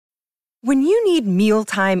When you need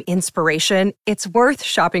mealtime inspiration, it's worth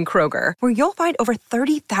shopping Kroger, where you'll find over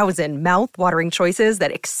 30,000 mouth-watering choices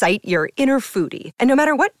that excite your inner foodie. And no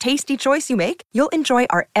matter what tasty choice you make, you'll enjoy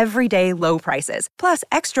our everyday low prices, plus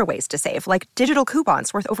extra ways to save, like digital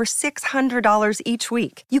coupons worth over $600 each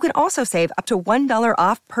week. You can also save up to $1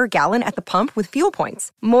 off per gallon at the pump with fuel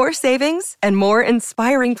points. More savings and more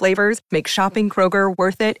inspiring flavors make shopping Kroger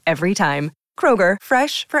worth it every time. Kroger,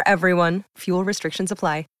 fresh for everyone. Fuel restrictions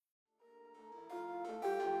apply.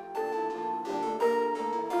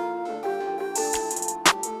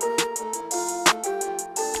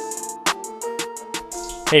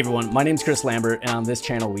 Hey everyone, my name's Chris Lambert, and on this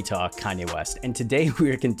channel we talk Kanye West. And today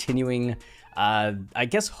we are continuing, I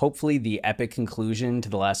guess hopefully the epic conclusion to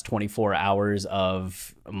the last 24 hours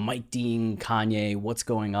of Mike Dean, Kanye, what's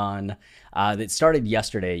going on, that started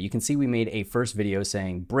yesterday. You can see we made a first video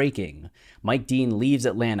saying, breaking, Mike Dean leaves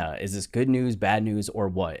Atlanta. Is this good news, bad news, or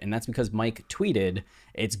what? And that's because Mike tweeted,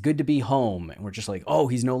 it's good to be home. And we're just like, oh,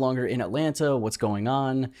 he's no longer in Atlanta. What's going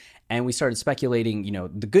on? And we started speculating, you know,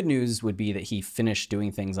 the good news would be that he finished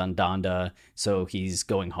doing things on Donda, so he's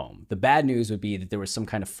going home. The bad news would be that there was some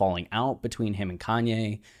kind of falling out between him and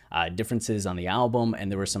Kanye, differences on the album, and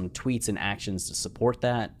there were some tweets and actions to support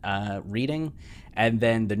that reading. And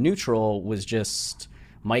then the neutral was just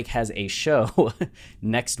Mike has a show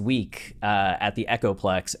next week at the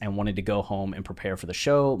Echoplex and wanted to go home and prepare for the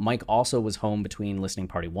show. Mike also was home between listening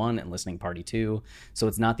party 1 and listening party 2, so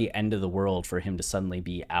it's not the end of the world for him to suddenly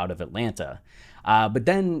be out of Atlanta. But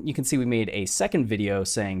then you can see we made a second video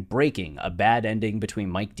saying breaking, a bad ending between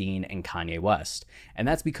Mike Dean and Kanye West. And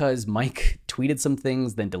that's because Mike tweeted some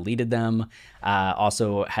things, then deleted them,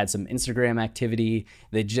 also had some Instagram activity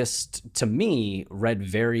that just, to me, read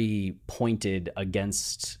very pointed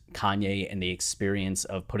against Kanye and the experience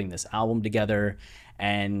of putting this album together.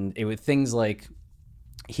 And it was things like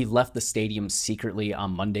he left the stadium secretly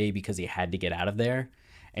on Monday because he had to get out of there.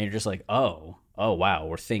 And you're just like, oh wow,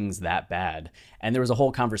 were things that bad? And there was a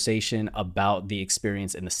whole conversation about the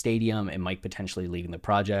experience in the stadium and Mike potentially leaving the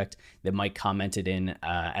project that Mike commented in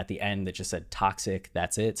at the end that just said toxic,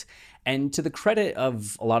 that's it. And to the credit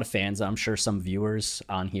of a lot of fans, I'm sure some viewers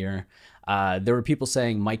on here, there were people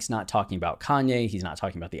saying Mike's not talking about Kanye, he's not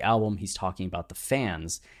talking about the album, he's talking about the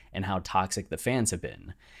fans and how toxic the fans have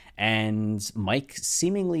been. And Mike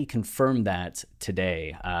seemingly confirmed that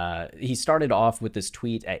today. He started off with this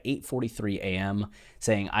tweet at 8:43 a.m.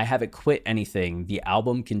 saying, I haven't quit anything. The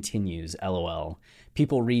album continues, LOL.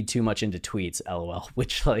 People read too much into tweets, LOL,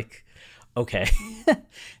 which, like, okay.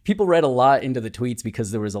 People read a lot into the tweets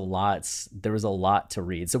because there was a lot to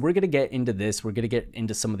read. So we're going to get into this. We're going to get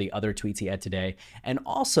into some of the other tweets he had today, and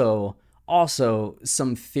also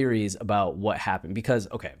some theories about what happened, because,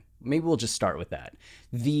 okay, maybe we'll just start with that.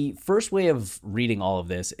 The first way of reading all of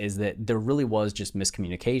this is that there really was just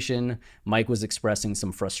miscommunication. Mike was expressing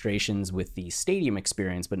some frustrations with the stadium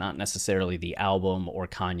experience, but not necessarily the album or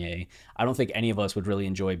Kanye. I don't think any of us would really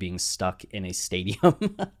enjoy being stuck in a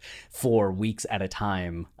stadium for weeks at a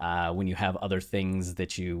time when you have other things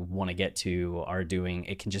that you want to get to are doing.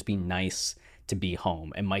 It can just be nice to be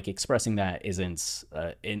home. And Mike expressing that isn't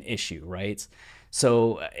an issue, right?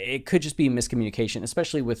 So it could just be miscommunication,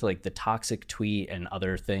 especially with like the toxic tweet and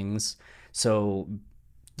other things. So,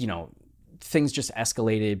 you know, things just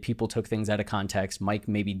escalated. People took things out of context. Mike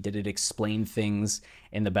maybe didn't explain things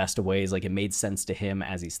in the best of ways. Like, it made sense to him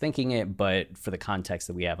as he's thinking it, but for the context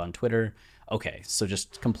that we have on Twitter, okay, so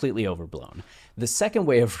just completely overblown. The second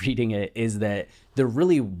way of reading it is that there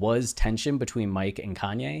really was tension between Mike and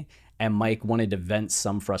Kanye, and Mike wanted to vent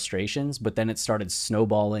some frustrations, but then it started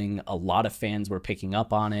snowballing. A lot of fans were picking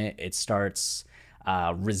up on it. It starts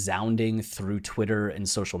resounding through Twitter and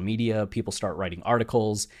social media. People start writing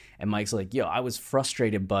articles, and Mike's like, yo, I was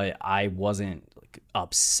frustrated, but I wasn't like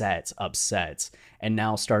upset, and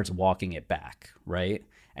now starts walking it back, right?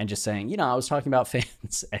 And just saying, you know, I was talking about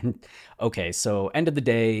fans. And okay, so end of the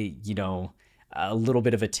day, you know, a little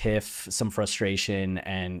bit of a tiff, some frustration,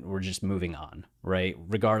 and we're just moving on, right?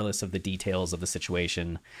 Regardless of the details of the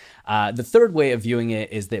situation. The third way of viewing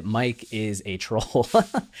it is that Mike is a troll.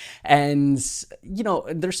 And, you know,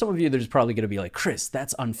 there's some of you that's probably going to be like, Chris,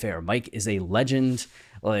 that's unfair. Mike is a legend.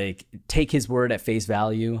 Like, take his word at face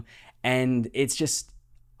value. And it's just,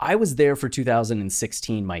 I was there for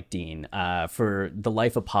 2016 Mike Dean, for The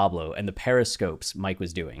Life of Pablo and the Periscopes Mike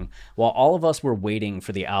was doing. While all of us were waiting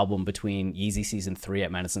for the album between Yeezy Season 3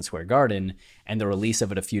 at Madison Square Garden and the release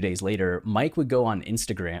of it a few days later, Mike would go on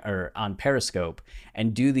Instagram or on Periscope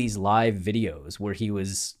and do these live videos where he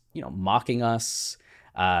was, you know, mocking us,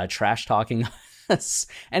 trash talking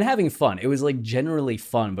and having fun. It was like generally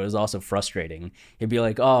fun, but it was also frustrating. He'd be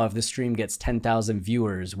like, "Oh, if the stream gets 10,000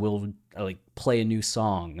 viewers, we'll like play a new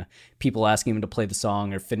song." People asking him to play the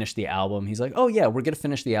song or finish the album. He's like, "Oh yeah, we're gonna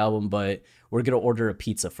finish the album, but we're gonna order a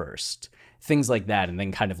pizza first." Things like that, and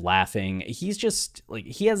then kind of laughing. He's just like,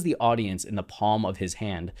 he has the audience in the palm of his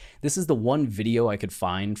hand. This is the one video I could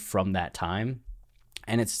find from that time,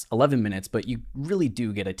 and it's 11 minutes, but you really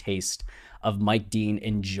do get a taste of Mike Dean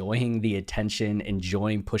enjoying the attention,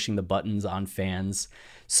 enjoying pushing the buttons on fans.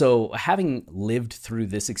 So having lived through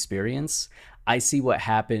this experience, I see what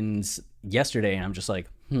happened yesterday, and I'm just like,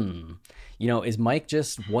 is Mike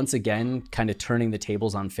just once again kind of turning the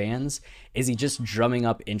tables on fans? Is he just drumming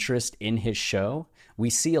up interest in his show? We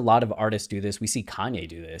see a lot of artists do this. We see Kanye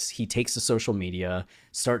do this. He takes to social media,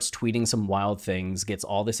 starts tweeting some wild things, gets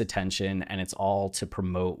all this attention, and it's all to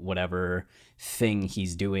promote whatever thing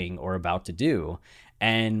he's doing or about to do.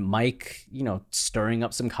 And Mike, stirring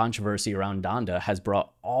up some controversy around Donda has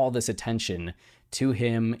brought all this attention to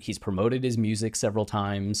him. He's promoted his music several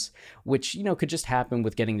times, which, could just happen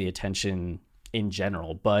with getting the attention in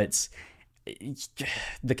general. But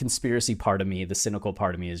the conspiracy part of me, the cynical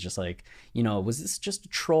part of me is just like, was this just a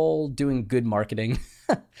troll doing good marketing?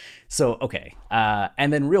 So, okay.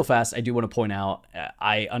 And then real fast, I do want to point out,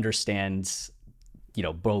 I understand,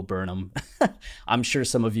 Bo Burnham. I'm sure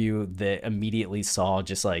some of you that immediately saw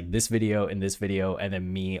just like this video and this video, and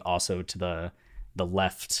then me also to the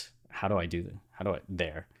left.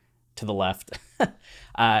 There to the left,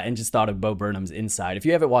 and just thought of Bo Burnham's Inside. If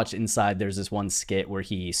you haven't watched Inside, there's this one skit where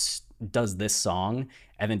he does this song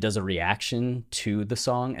and then does a reaction to the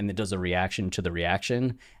song, and then does a reaction to the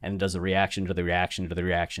reaction, and does a reaction to the reaction to the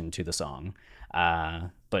reaction to the song.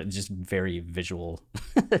 But just very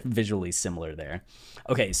visually similar there.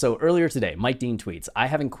 Okay, so earlier today, Mike Dean tweets, "I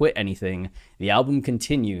haven't quit anything. The album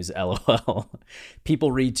continues, LOL.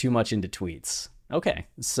 People read too much into tweets." Okay,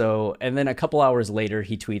 so, and then a couple hours later,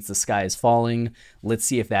 he tweets, "The sky is falling. Let's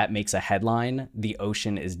see if that makes a headline. The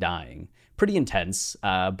ocean is dying." Pretty intense,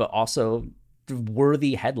 but also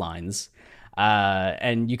worthy headlines.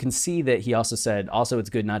 And you can see that he also said, "Also, it's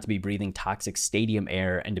good not to be breathing toxic stadium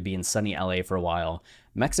air and to be in sunny LA for a while.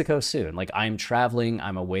 Mexico soon. Like, I'm traveling,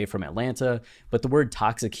 I'm away from Atlanta." But the word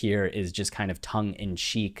toxic here is just kind of tongue in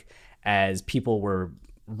cheek, as people were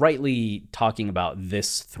rightly talking about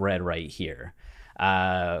this thread right here.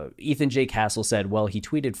 Ethan J. Castle said, "Well, he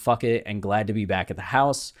tweeted, 'Fuck it,' and glad to be back at the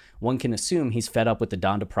house. One can assume he's fed up with the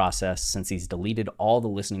Donda process since he's deleted all the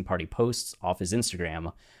listening party posts off his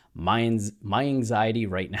Instagram. My anxiety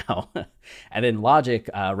right now." And then Logic,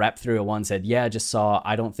 Rap 301 said, "Yeah, just saw,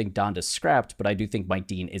 I don't think Donda's scrapped, but I do think Mike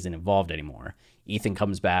Dean isn't involved anymore." Ethan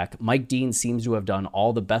comes back, "Mike Dean seems to have done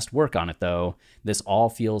all the best work on it, though. This all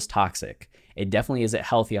feels toxic. It definitely isn't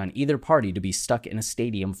healthy on either party to be stuck in a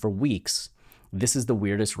stadium for weeks. This is the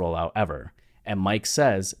weirdest rollout ever." And Mike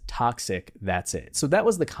says, "Toxic, that's it." So that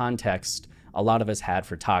was the context a lot of us had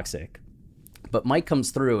for toxic. But Mike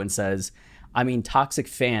comes through and says, "I mean, toxic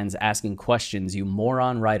fans asking questions, you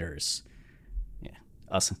moron writers." Yeah,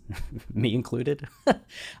 us, me included.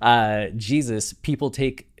 Jesus, people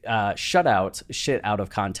take shutout shit out of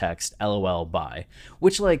context, LOL, bye.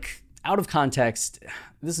 Which, like, out of context,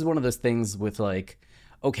 this is one of those things with like,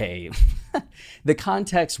 okay, the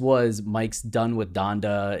context was Mike's done with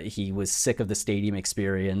Donda. He was sick of the stadium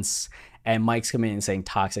experience, and Mike's coming in and saying,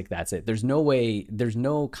 "Toxic, that's it." There's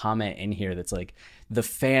no comment in here that's like, the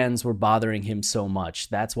fans were bothering him so much.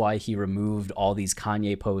 That's why he removed all these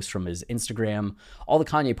Kanye posts from his Instagram. All the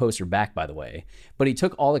Kanye posts are back, by the way. But he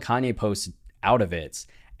took all the Kanye posts out of it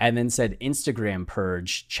and then said, "Instagram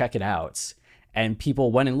purge, check it out." And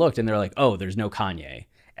people went and looked, and they're like, "Oh, there's no Kanye."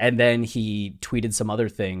 And then he tweeted some other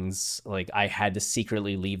things, like, "I had to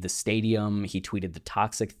secretly leave the stadium." He tweeted the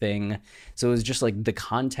toxic thing. So it was just like the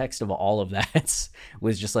context of all of that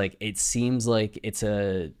was just like, it seems like it's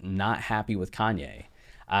a not happy with Kanye,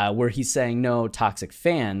 where he's saying, no, toxic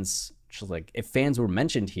fans. Just like, if fans were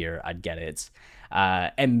mentioned here, I'd get it.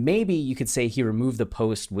 And maybe you could say he removed the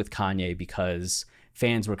post with Kanye because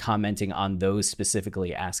fans were commenting on those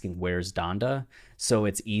specifically, asking, "Where's Donda?" So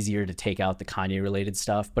it's easier to take out the Kanye related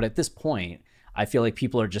stuff. But at this point, I feel like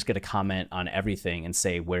people are just going to comment on everything and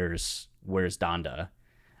say, where's Donda?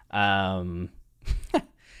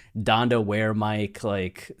 Donda, where, Mike?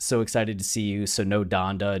 Like, so excited to see you. So no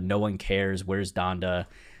Donda. No one cares. Where's Donda?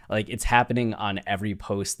 Like, it's happening on every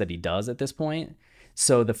post that he does at this point.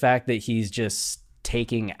 So the fact that he's just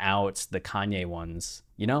taking out the Kanye ones,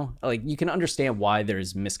 you know? Like, you can understand why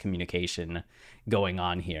there's miscommunication going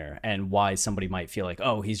on here and why somebody might feel like,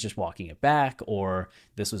 oh, he's just walking it back, or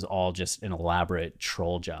this was all just an elaborate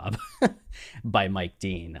troll job by Mike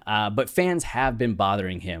Dean. But fans have been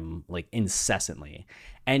bothering him like incessantly.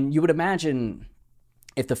 And you would imagine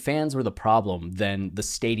if the fans were the problem, then the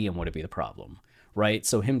stadium would be the problem, right?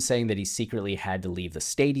 So him saying that he secretly had to leave the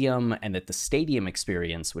stadium and that the stadium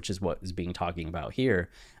experience, which is what is being talking about here,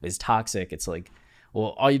 is toxic. It's like,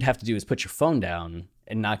 well, all you'd have to do is put your phone down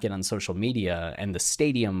and not get on social media, and the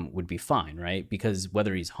stadium would be fine, right? Because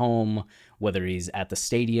whether he's home, whether he's at the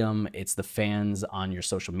stadium, it's the fans on your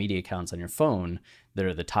social media accounts on your phone that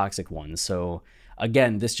are the toxic ones. So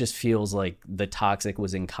again, this just feels like the toxic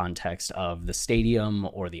was in context of the stadium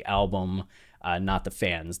or the album, not the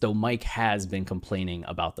fans, though Mike has been complaining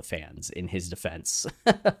about the fans in his defense,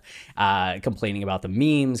 complaining about the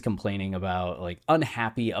memes, complaining about, like,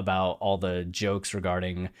 unhappy about all the jokes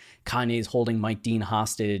regarding Kanye's holding Mike Dean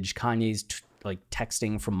hostage, Kanye's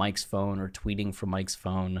texting from Mike's phone or tweeting from Mike's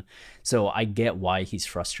phone. So I get why he's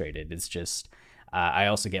frustrated. It's just, I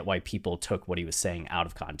also get why people took what he was saying out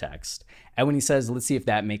of context. And when he says, let's see if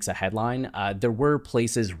that makes a headline, there were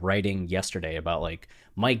places writing yesterday about, like,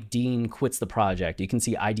 Mike Dean quits the project. You can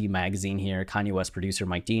see ID Magazine here. Kanye West producer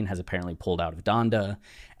Mike Dean has apparently pulled out of Donda.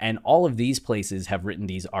 And all of these places have written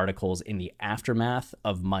these articles in the aftermath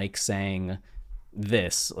of Mike saying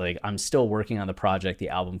this, like, I'm still working on the project. The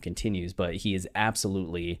album continues, but he is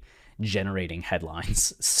absolutely generating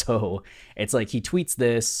headlines. So it's like he tweets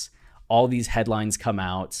this, all these headlines come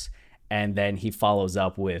out, and then he follows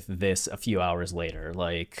up with this a few hours later.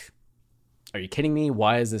 Like, are you kidding me?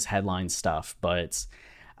 Why is this headline stuff? But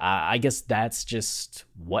I guess that's just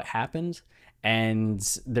what happened. And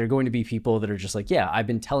there are going to be people that are just like, yeah, I've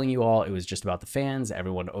been telling you all, it was just about the fans.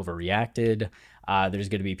 Everyone overreacted. There's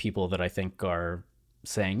going to be people that I think are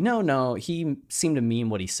saying, no, he seemed to mean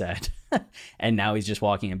what he said. And now he's just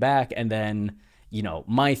walking it back. And then, you know,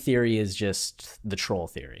 my theory is just the troll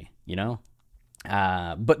theory, you know?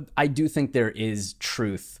 But I do think there is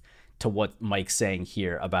truth to what Mike's saying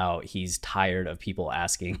here about he's tired of people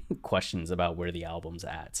asking questions about where the album's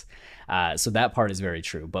at. So that part is very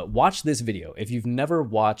true. But watch this video. If you've never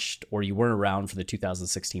watched or you weren't around for the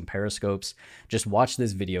 2016 Periscopes, just watch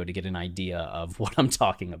this video to get an idea of what I'm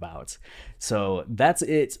talking about. So that's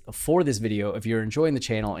it for this video. If you're enjoying the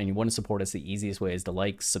channel and you want to support us, the easiest way is to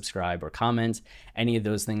like, subscribe, or comment. Any of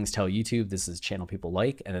those things tell YouTube this is a channel people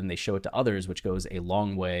like, and then they show it to others, which goes a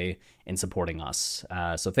long way in supporting us.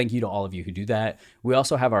 So thank you to all of you who do that. We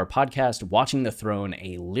also have our podcast, Watching the Throne,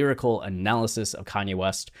 a lyrical analysis of Kanye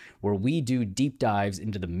West, where we do deep dives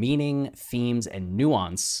into the meaning, themes, and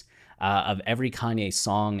nuance of every Kanye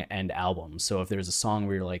song and album. So if there's a song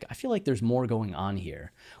where you're like, I feel like there's more going on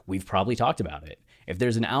here, we've probably talked about it. If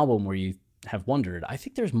there's an album where you have wondered, I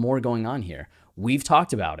think there's more going on here, we've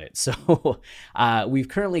talked about it. So we've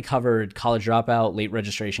currently covered College Dropout, Late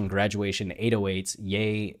Registration, Graduation, 808s,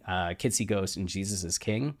 Yay, Kids See Ghosts, and Jesus is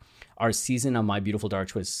King. Our season of My Beautiful Dark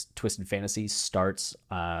Twisted Fantasy starts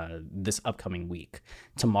this upcoming week.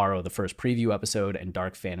 Tomorrow, the first preview episode and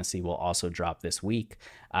Dark Fantasy will also drop this week.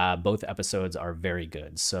 Both episodes are very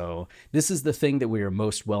good. So this is the thing that we are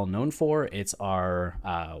most well known for. It's our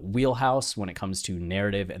wheelhouse when it comes to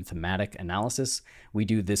narrative and thematic analysis. We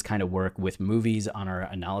do this kind of work with movies on our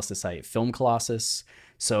analysis site, Film Colossus.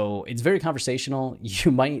 So it's very conversational.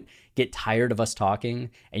 You might get tired of us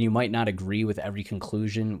talking and you might not agree with every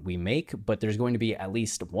conclusion we make, but there's going to be at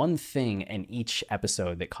least one thing in each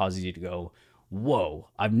episode that causes you to go, whoa,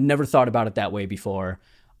 I've never thought about it that way before.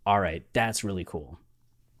 All right, that's really cool.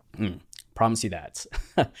 Promise you that.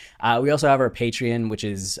 We also have our Patreon, which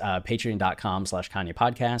is patreon.com/Kanye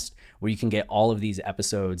Podcast, where you can get all of these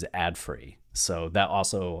episodes ad-free. So that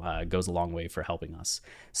also goes a long way for helping us.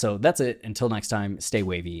 So that's it. Until next time, stay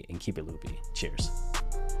wavy and keep it loopy. Cheers.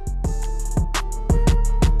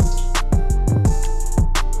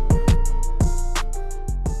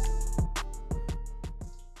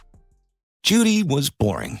 Judy was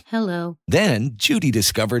boring. Hello. Then Judy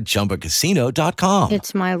discovered ChumbaCasino.com.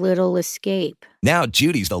 It's my little escape. Now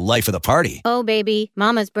Judy's the life of the party. Oh, baby,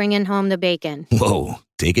 mama's bringing home the bacon. Whoa,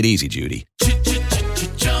 take it easy, Judy.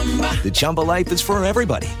 The Chumba life is for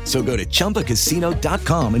everybody. So go to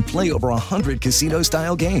ChumbaCasino.com and play over 100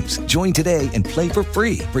 casino-style games. Join today and play for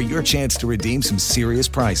free for your chance to redeem some serious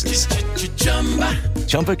prizes.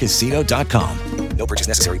 ChumbaCasino.com. No purchase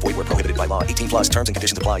necessary. Void where prohibited by law. 18+ terms and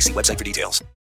conditions apply. See website for details.